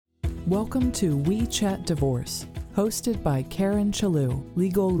Welcome to We Chat Divorce, hosted by Karen Chalou,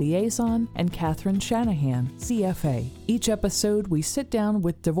 Legal Liaison, and Catherine Shanahan, CFA. Each episode, we sit down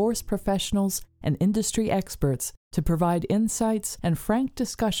with divorce professionals and industry experts to provide insights and frank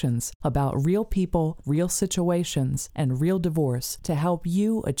discussions about real people, real situations, and real divorce to help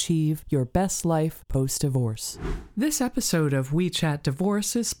you achieve your best life post-divorce. This episode of We Chat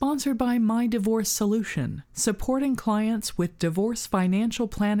Divorce is sponsored by My Divorce Solution, supporting clients with divorce financial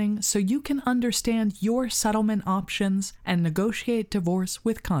planning so you can understand your settlement options and negotiate divorce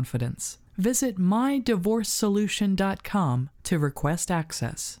with confidence. Visit mydivorcesolution.com to request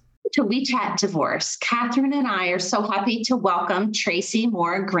access. To We Chat Divorce. Catherine and I are so happy to welcome Tracy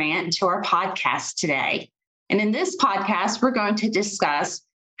Moore Grant to our podcast today. And in this podcast, we're going to discuss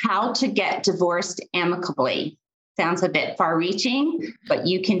how to get divorced amicably. Sounds a bit far-reaching, but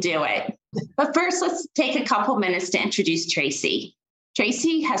you can do it. But first, let's take a couple minutes to introduce Tracy.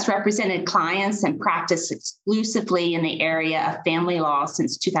 Tracy has represented clients and practiced exclusively in the area of family law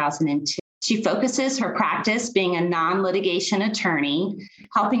since 2002. She focuses her practice being a non-litigation attorney,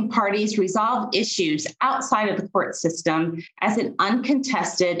 helping parties resolve issues outside of the court system as an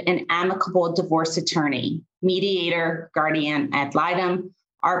uncontested and amicable divorce attorney, mediator, guardian ad litem,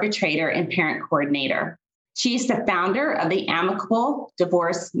 arbitrator, and parent coordinator. She is the founder of the Amicable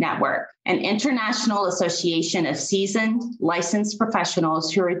Divorce Network, an international association of seasoned, licensed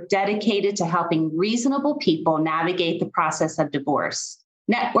professionals who are dedicated to helping reasonable people navigate the process of divorce.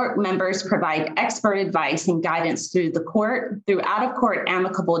 Network members provide expert advice and guidance through out-of-court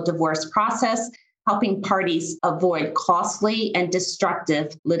amicable divorce process, helping parties avoid costly and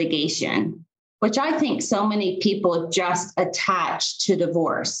destructive litigation, which I think so many people just attach to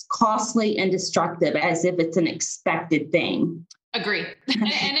divorce, costly and destructive, as if it's an expected thing. Agree.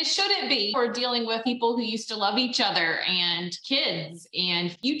 And it shouldn't be. We're dealing with people who used to love each other and kids and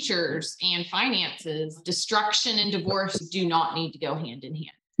futures and finances. Destruction and divorce do not need to go hand in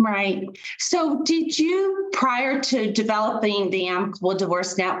hand. Right. So did you, prior to developing the Amicable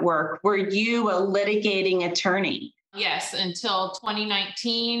Divorce Network, were you a litigating attorney? Yes, until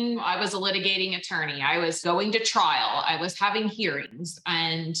 2019, I was a litigating attorney. I was going to trial. I was having hearings.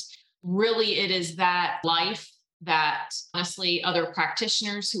 And really, it is that life that honestly other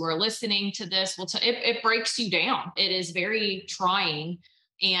practitioners who are listening to this will it breaks you down. It is very trying.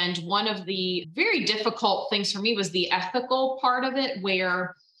 And one of the very difficult things for me was the ethical part of it,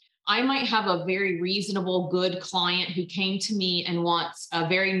 where I might have a very reasonable, good client who came to me and wants a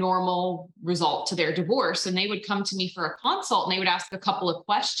very normal result to their divorce. And they would come to me for a consult and they would ask a couple of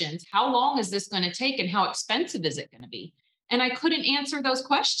questions. How long is this going to take and how expensive is it going to be? And I couldn't answer those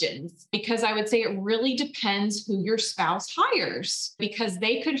questions because I would say it really depends who your spouse hires, because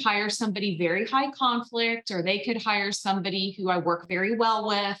they could hire somebody very high conflict, or they could hire somebody who I work very well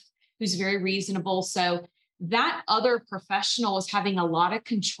with, who's very reasonable. So that other professional is having a lot of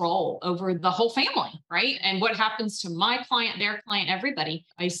control over the whole family, right? And what happens to my client, their client, everybody.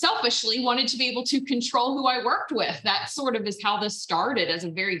 I selfishly wanted to be able to control who I worked with. That sort of is how this started, as a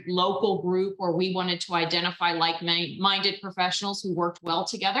very local group where we wanted to identify like-minded professionals who worked well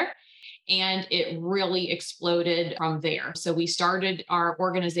together. And it really exploded from there. So we started our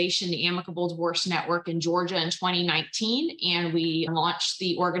organization, the Amicable Divorce Network, in Georgia in 2019, and we launched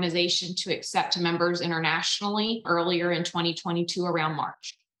the organization to accept members internationally earlier in 2022 around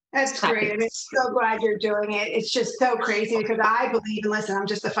March. That's great. I'm so glad you're doing it. It's just so crazy because I believe, and listen, I'm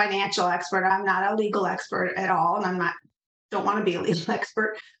just a financial expert. I'm not a legal expert at all. And don't want to be a legal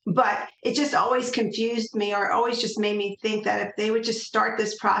expert, but it just always confused me, or always just made me think that if they would just start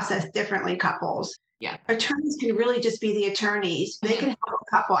this process differently, couples. Yeah. Attorneys can really just be the attorneys. They can help a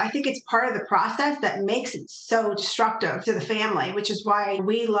couple. I think it's part of the process that makes it so destructive to the family, which is why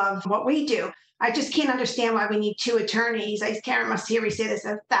we love what we do. I just can't understand why we need two attorneys. Karen must hear me say this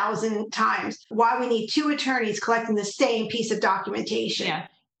 1,000 times. Why we need two attorneys collecting the same piece of documentation. Yeah.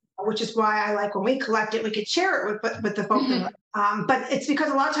 Which is why I like when we collect it, we could share it with the folks. Mm-hmm. But it's because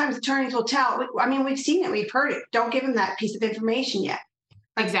a lot of times attorneys will tell. We've seen it, we've heard it. Don't give them that piece of information yet.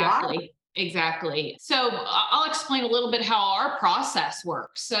 Exactly. So I'll explain a little bit how our process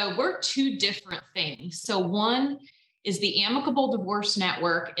works. So we're two different things. So one is the Amicable Divorce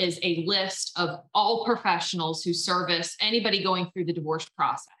Network is a list of all professionals who service anybody going through the divorce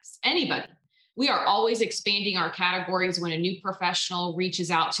process. Anybody. We are always expanding our categories when a new professional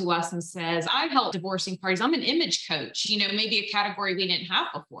reaches out to us and says, I help divorcing parties. I'm an image coach, maybe a category we didn't have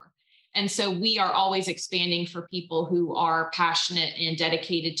before. And so we are always expanding for people who are passionate and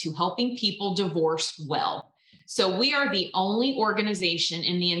dedicated to helping people divorce well. So we are the only organization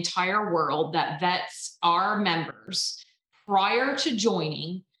in the entire world that vets our members prior to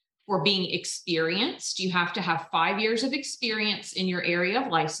joining For being experienced, you have to have 5 years of experience in your area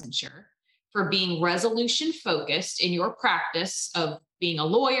of licensure. For being resolution focused in your practice of being a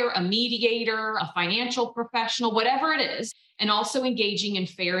lawyer, a mediator, a financial professional, whatever it is, and also engaging in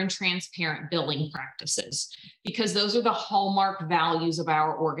fair and transparent billing practices, because those are the hallmark values of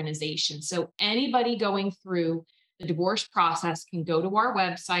our organization. So anybody going through the divorce process can go to our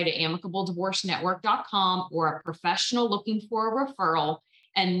website at amicableddivorcenetwork.com, or a professional looking for a referral,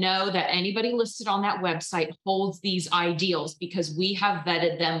 and know that anybody listed on that website holds these ideals because we have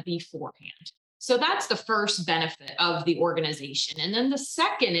vetted them beforehand. So that's the first benefit of the organization. And then the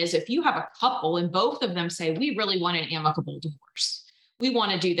second is, if you have a couple and both of them say, we really want an amicable divorce, we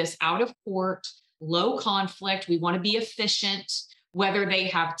want to do this out of court, low conflict, we want to be efficient, whether they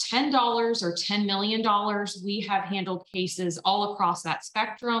have $10 or $10 million, we have handled cases all across that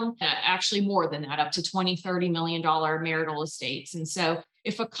spectrum, actually more than that, up to $20, $30 million marital estates. And so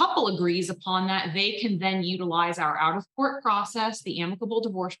if a couple agrees upon that, they can then utilize our out-of-court process, the amicable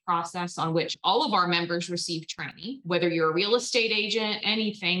divorce process, on which all of our members receive training, whether you're a real estate agent,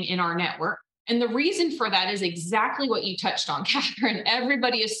 anything in our network. And the reason for that is exactly what you touched on, Catherine.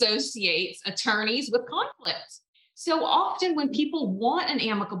 Everybody associates attorneys with conflict. So often when people want an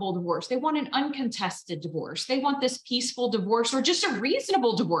amicable divorce, they want an uncontested divorce, they want this peaceful divorce or just a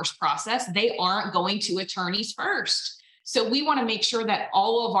reasonable divorce process, they aren't going to attorneys first. So we want to make sure that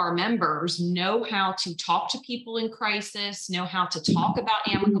all of our members know how to talk to people in crisis, know how to talk about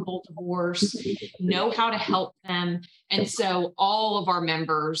amicable divorce, know how to help them. And so all of our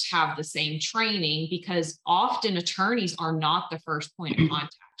members have the same training, because often attorneys are not the first point of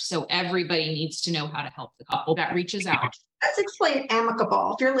contact. So everybody needs to know how to help the couple that reaches out. Let's explain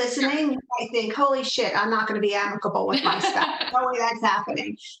amicable. If you're listening, you might think, holy shit, I'm not going to be amicable with my spouse. No way that's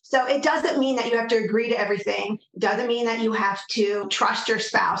happening. So it doesn't mean that you have to agree to everything. It doesn't mean that you have to trust your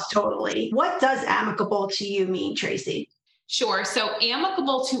spouse totally. What does amicable to you mean, Tracy? Sure. So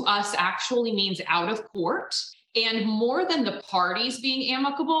amicable to us actually means out of court. And more than the parties being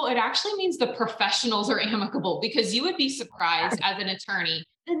amicable, it actually means the professionals are amicable, because you would be surprised as an attorney,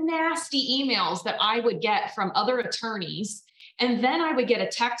 the nasty emails that I would get from other attorneys. And then I would get a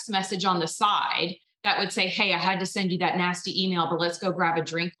text message on the side that would say, hey, I had to send you that nasty email, but let's go grab a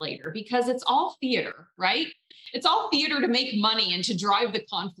drink later, because it's all theater, right? It's all theater to make money and to drive the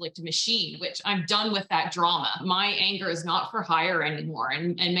conflict machine, which I'm done with that drama. My anger is not for hire anymore.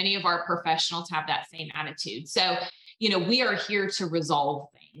 And many of our professionals have that same attitude. So, we are here to resolve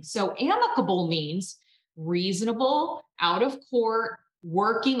things. So amicable means reasonable, out of court,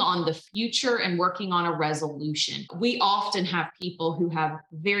 working on the future and working on a resolution. We often have people who have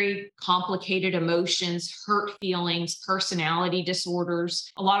very complicated emotions, hurt feelings, personality disorders.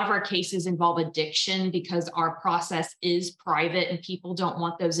 A lot of our cases involve addiction because our process is private and people don't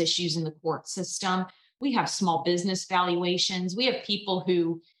want those issues in the court system. We have small business valuations. We have people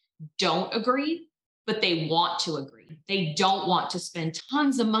who don't agree, but they want to agree. They don't want to spend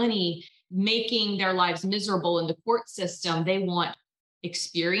tons of money making their lives miserable in the court system. They want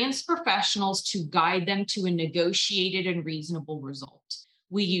experienced professionals to guide them to a negotiated and reasonable result.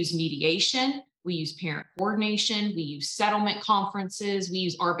 We use mediation, we use parent coordination, we use settlement conferences, we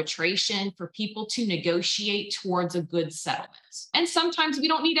use arbitration for people to negotiate towards a good settlement. And sometimes we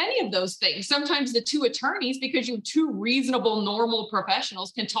don't need any of those things. Sometimes the two attorneys, because you have two reasonable, normal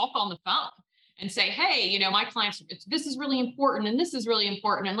professionals, can talk on the phone and say, hey, my clients, this is really important and this is really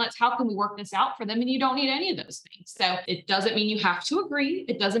important. And how can we work this out for them? And you don't need any of those things. So it doesn't mean you have to agree.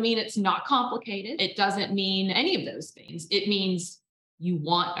 It doesn't mean it's not complicated. It doesn't mean any of those things. It means you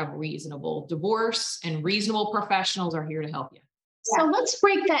want a reasonable divorce, and reasonable professionals are here to help you. So let's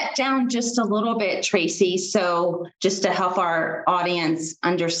break that down just a little bit, Tracy. So just to help our audience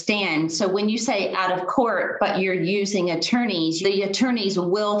understand. So when you say out of court, but you're using attorneys, the attorneys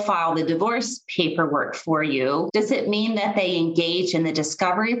will file the divorce paperwork for you. Does it mean that they engage in the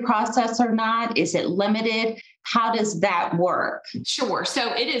discovery process or not? Is it limited? How does that work? Sure.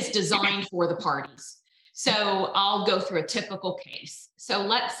 So it is designed for the parties. So I'll go through a typical case. So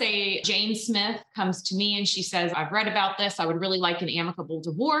let's say Jane Smith comes to me and she says, I've read about this. I would really like an amicable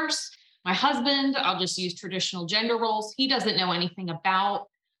divorce. My husband, I'll just use traditional gender roles. He doesn't know anything about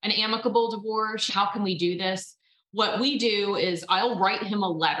an amicable divorce. How can we do this? What we do is I'll write him a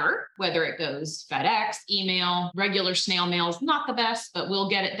letter, whether it goes FedEx, email, regular snail mail is not the best, but we'll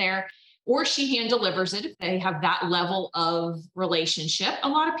get it there. Or she hand delivers it if they have that level of relationship. A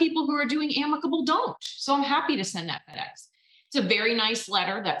lot of people who are doing amicable don't. So I'm happy to send that FedEx. It's a very nice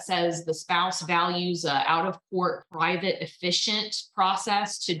letter that says the spouse values an out-of-court, private, efficient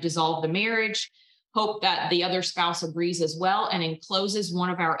process to dissolve the marriage. hope that the other spouse agrees as well, and encloses one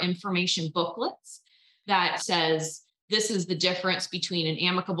of our information booklets that says, this is the difference between an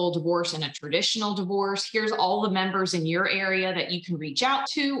amicable divorce and a traditional divorce. Here's all the members in your area that you can reach out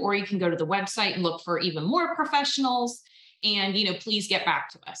to, or you can go to the website and look for even more professionals. And, please get back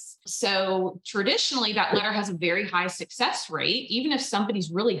to us. So traditionally, that letter has a very high success rate. Even if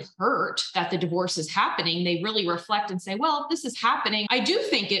somebody's really hurt that the divorce is happening, they really reflect and say, well, if this is happening, I do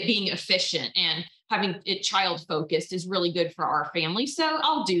think it being efficient and having it child focused is really good for our family. So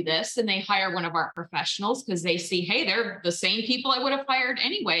I'll do this. And they hire one of our professionals because they see, hey, they're the same people I would have hired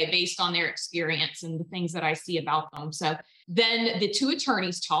anyway, based on their experience and the things that I see about them. So then the two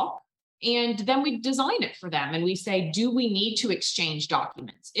attorneys talk. And then we design it for them. And we say, do we need to exchange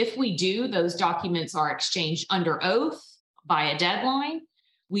documents? If we do, those documents are exchanged under oath by a deadline.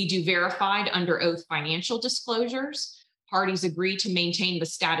 We do verified under oath financial disclosures. Parties agree to maintain the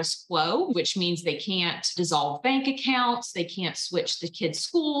status quo, which means they can't dissolve bank accounts. They can't switch the kids'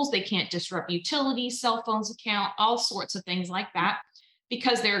 schools. They can't disrupt utilities, cell phones account, all sorts of things like that,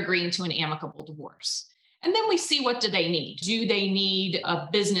 because they're agreeing to an amicable divorce. And then we see, what do they need? Do they need a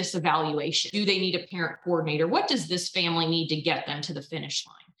business evaluation? Do they need a parent coordinator? What does this family need to get them to the finish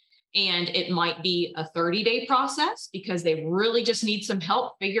line? And it might be a 30-day process because they really just need some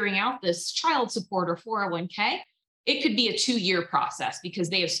help figuring out this child support or 401k. It could be a 2-year process because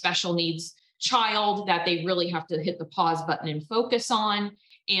they have special needs child that they really have to hit the pause button and focus on.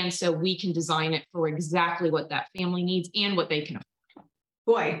 And so we can design it for exactly what that family needs and what they can afford.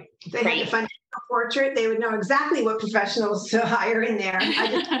 Boy, if they had the financial portrait, they would know exactly what professionals to hire in there.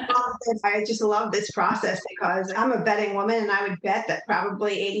 I just love this process because I'm a betting woman, and I would bet that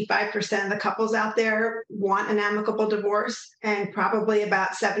probably 85% of the couples out there want an amicable divorce, and probably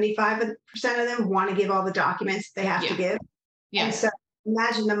about 75% of them want to give all the documents they have to give. Yeah. And so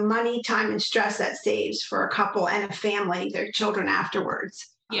imagine the money, time, and stress that saves for a couple and a family, their children afterwards.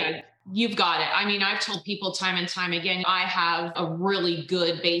 Yeah, you've got it. I mean, I've told people time and time again, I have a really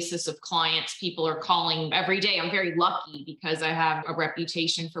good basis of clients. People are calling every day. I'm very lucky because I have a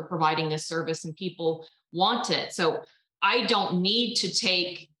reputation for providing this service and people want it. So I don't need to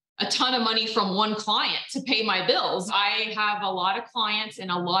take a ton of money from one client to pay my bills. I have a lot of clients, and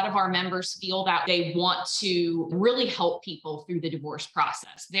a lot of our members feel that they want to really help people through the divorce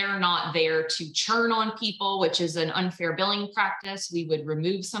process. They're not there to churn on people, which is an unfair billing practice we would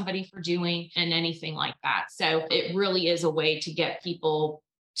remove somebody for doing, and anything like that. So it really is a way to get people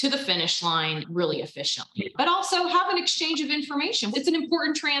to the finish line really efficiently, but also have an exchange of information. It's an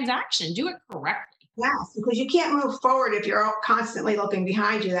important transaction. Do it correctly. Yes, because you can't move forward if you're constantly looking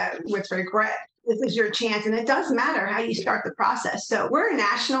behind you that with regret. This is your chance. And it does matter how you start the process. So we're a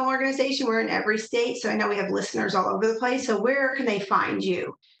national organization. We're in every state. So I know we have listeners all over the place. So where can they find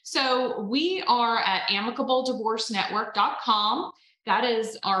you? So we are at amicableddivorcenetwork.com. That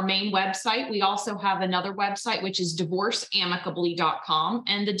is our main website. We also have another website, which is divorceamicably.com.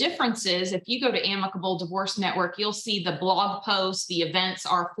 And the difference is, if you go to Amicable Divorce Network, you'll see the blog posts, the events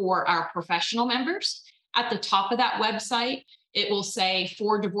are for our professional members. At the top of that website, it will say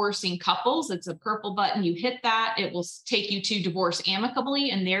for divorcing couples. It's a purple button. You hit that. It will take you to Divorce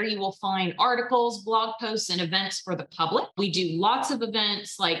Amicably. And there you will find articles, blog posts, and events for the public. We do lots of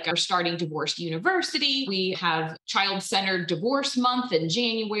events like our Starting Divorce University. We have Child-Centered Divorce Month in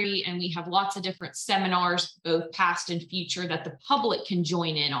January. And we have lots of different seminars, both past and future, that the public can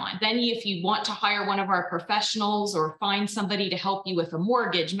join in on. Then if you want to hire one of our professionals or find somebody to help you with a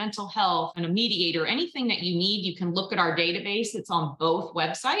mortgage, mental health, and a mediator, anything that you need, you can look at our database. It's on both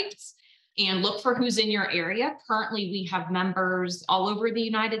websites and look for who's in your area. Currently, we have members all over the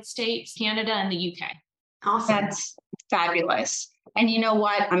United States, Canada, and the UK. Awesome. That's fabulous. And you know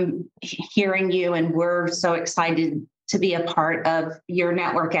what? I'm hearing you, and we're so excited to be a part of your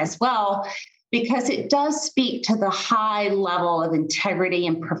network as well, because it does speak to the high level of integrity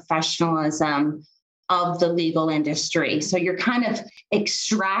and professionalism of the legal industry. So you're kind of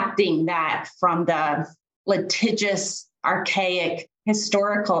extracting that from the litigious, archaic,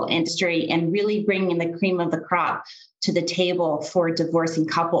 historical industry and really bringing the cream of the crop to the table for divorcing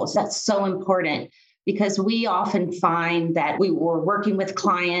couples. That's so important, because we often find that we were working with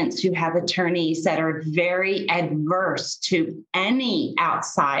clients who have attorneys that are very adverse to any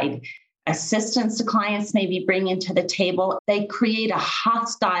outside assistance the clients may be bringing to the table. They create a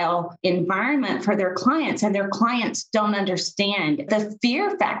hostile environment for their clients, and their clients don't understand. The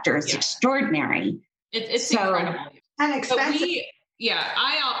fear factor is extraordinary. It's incredible. And expensive.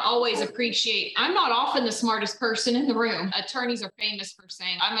 I always appreciate, I'm not often the smartest person in the room. Attorneys are famous for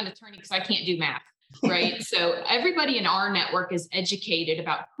saying, I'm an attorney because I can't do math. right? So everybody in our network is educated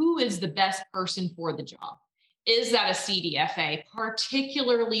about who is the best person for the job. Is that a CDFA,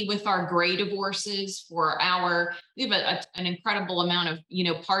 particularly with our gray divorces we have an incredible amount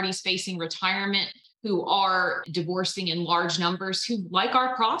of, parties facing retirement who are divorcing in large numbers, who like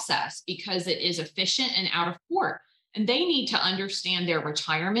our process because it is efficient and out of court. And they need to understand their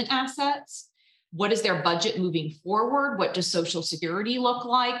retirement assets. What is their budget moving forward? What does Social Security look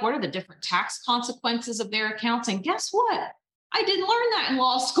like? What are the different tax consequences of their accounts? And guess what? I didn't learn that in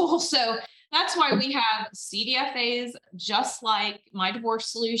law school. So that's why we have CDFAs just like My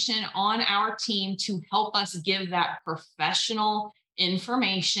Divorce Solution on our team to help us give that professional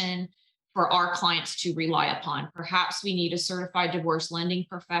information for our clients to rely upon. Perhaps we need a certified divorce lending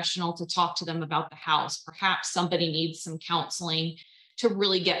professional to talk to them about the house. Perhaps somebody needs some counseling to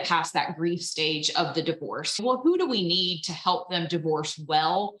really get past that grief stage of the divorce. Well, who do we need to help them divorce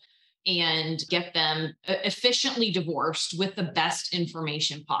well and get them efficiently divorced with the best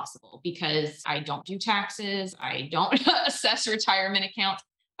information possible? Because I don't do taxes, I don't assess retirement accounts,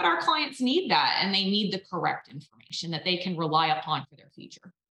 but our clients need that, and they need the correct information that they can rely upon for their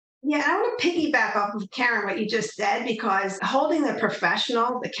future. Yeah, I want to piggyback off of Karen, what you just said, because holding the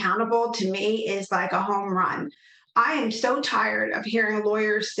professional accountable to me is like a home run. I am so tired of hearing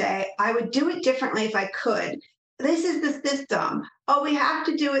lawyers say, I would do it differently if I could. This is the system. Oh, we have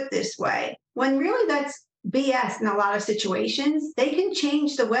to do it this way. When really that's BS in a lot of situations. They can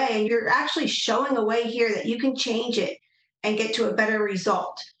change the way, and you're actually showing a way here that you can change it and get to a better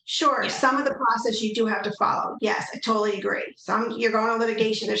result. Sure, some of the process you do have to follow. Yes, I totally agree. You're going on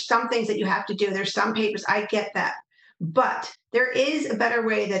litigation. There's some things that you have to do. There's some papers. I get that. But there is a better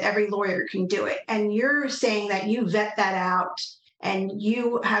way that every lawyer can do it. And you're saying that you vet that out and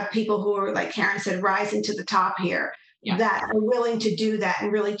you have people who are, like Karen said, rising to the top here that are willing to do that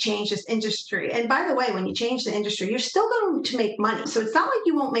and really change this industry. And by the way, when you change the industry, you're still going to make money. So it's not like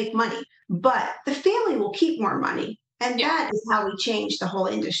you won't make money, but the family will keep more money. And that is how we change the whole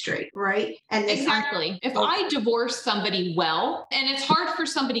industry, right? And exactly. If I divorce somebody well, and it's hard for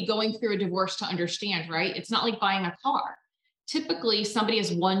somebody going through a divorce to understand, right? It's not like buying a car. Typically, somebody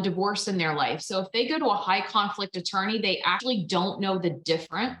has one divorce in their life. So if they go to a high conflict attorney, they actually don't know the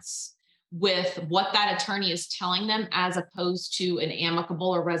difference with what that attorney is telling them as opposed to an amicable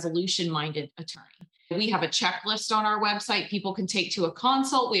or resolution-minded attorney. We have a checklist on our website people can take to a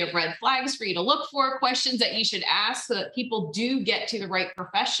consult. We have red flags for you to look for, questions that you should ask so that people do get to the right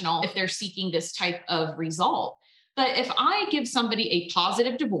professional if they're seeking this type of result. But if I give somebody a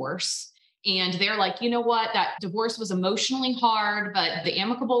positive divorce and they're like, you know what, that divorce was emotionally hard, but the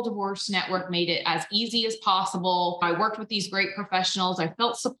Amicable Divorce Network made it as easy as possible. I worked with these great professionals. I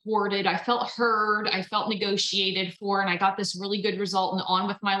felt supported. I felt heard. I felt negotiated for, and I got this really good result and on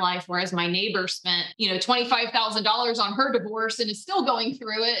with my life. Whereas my neighbor spent, $25,000 on her divorce and is still going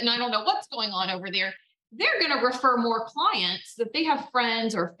through it. And I don't know what's going on over there. They're going to refer more clients that they have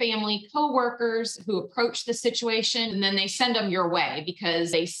friends or family coworkers who approach the situation, and then they send them your way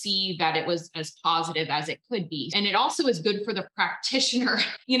because they see that it was as positive as it could be. And it also is good for the practitioner.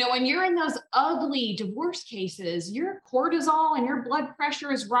 When you're in those ugly divorce cases, your cortisol and your blood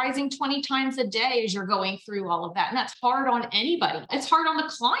pressure is rising 20 times a day as you're going through all of that. And that's hard on anybody. It's hard on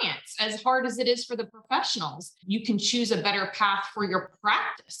the clients as hard as it is for the professionals. You can choose a better path for your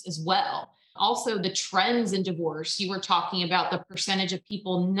practice as well. Also, the trends in divorce, you were talking about the percentage of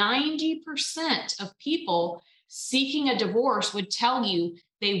people, 90% of people seeking a divorce would tell you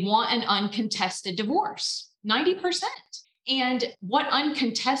they want an uncontested divorce, 90%. And what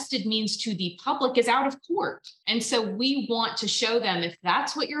uncontested means to the public is out of court. And so we want to show them if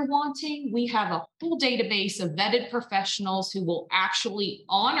that's what you're wanting, we have a whole database of vetted professionals who will actually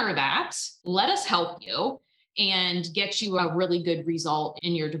honor that. Let us help you and get you a really good result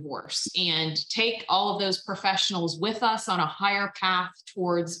in your divorce, and take all of those professionals with us on a higher path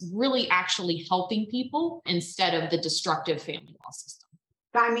towards really actually helping people instead of the destructive family law system.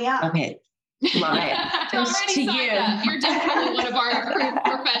 Sign me up. Okay. Love it. Thanks to you. You're definitely one of our approved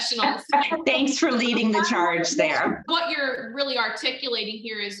professionals. Thanks for leading the charge there. What you're really articulating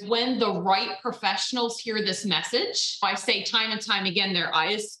here is when the right professionals hear this message, I say time and time again, their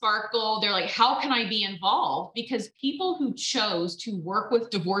eyes sparkle. They're like, how can I be involved? Because people who chose to work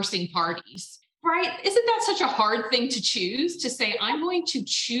with divorcing parties, right? Isn't that such a hard thing to choose, to say, I'm going to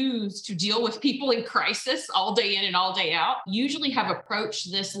choose to deal with people in crisis all day in and all day out? Usually have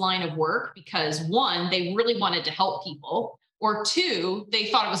approached this line of work because one, they really wanted to help people, or two, they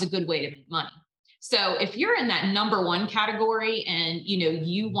thought it was a good way to make money. So if you're in that number one category and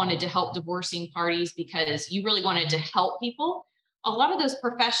you wanted to help divorcing parties because you really wanted to help people, a lot of those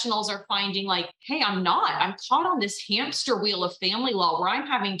professionals are finding like, hey, I'm caught on this hamster wheel of family law where I'm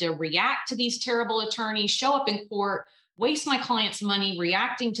having to react to these terrible attorneys, show up in court, waste my client's money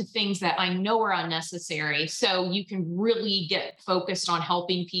reacting to things that I know are unnecessary. So you can really get focused on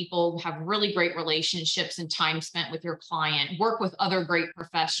helping people have really great relationships and time spent with your client, work with other great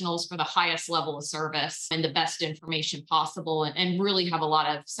professionals for the highest level of service and the best information possible, and really have a lot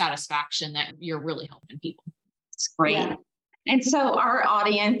of satisfaction that you're really helping people. It's great. Yeah. And so our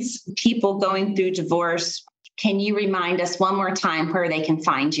audience, people going through divorce, can you remind us one more time where they can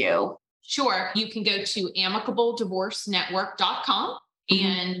find you? Sure. You can go to amicableddivorcenetwork.com.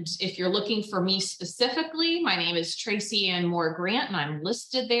 And if you're looking for me specifically, my name is Tracy Ann Moore Grant, and I'm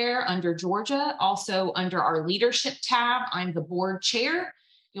listed there under Georgia. Also under our leadership tab, I'm the board chair.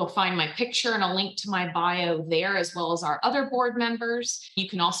 You'll find my picture and a link to my bio there, as well as our other board members. You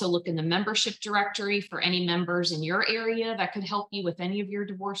can also look in the membership directory for any members in your area that could help you with any of your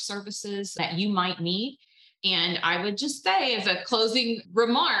divorce services that you might need. And I would just say, as a closing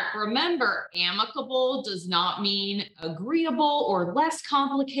remark, remember, amicable does not mean agreeable or less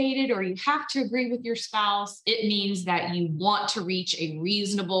complicated, or you have to agree with your spouse. It means that you want to reach a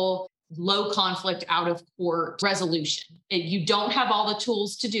reasonable, low conflict, out of court resolution. You don't have all the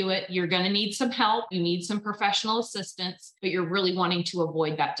tools to do it. You're going to need some help. You need some professional assistance, but you're really wanting to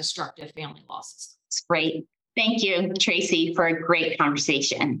avoid that destructive family law system. It's great. Thank you, Tracy, for a great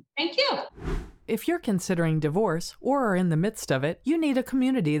conversation. Thank you. If you're considering divorce or are in the midst of it, you need a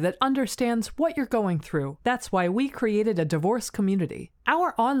community that understands what you're going through. That's why we created a divorce community.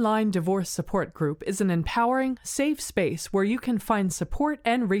 Our online divorce support group is an empowering, safe space where you can find support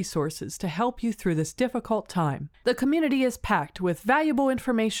and resources to help you through this difficult time. The community is packed with valuable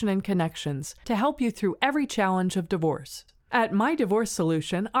information and connections to help you through every challenge of divorce. At My Divorce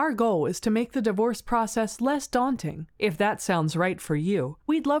Solution, our goal is to make the divorce process less daunting. If that sounds right for you,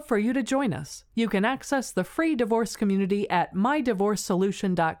 we'd love for you to join us. You can access the free divorce community at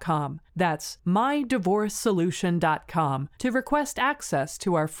mydivorcesolution.com. That's mydivorcesolution.com to request access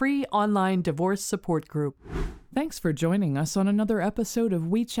to our free online divorce support group. Thanks for joining us on another episode of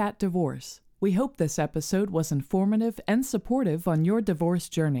We Chat Divorce. We hope this episode was informative and supportive on your divorce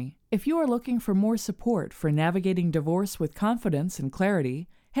journey. If you are looking for more support for navigating divorce with confidence and clarity,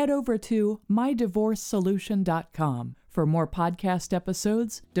 head over to mydivorcesolution.com for more podcast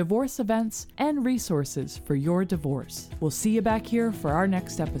episodes, divorce events, and resources for your divorce. We'll see you back here for our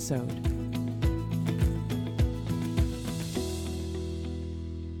next episode.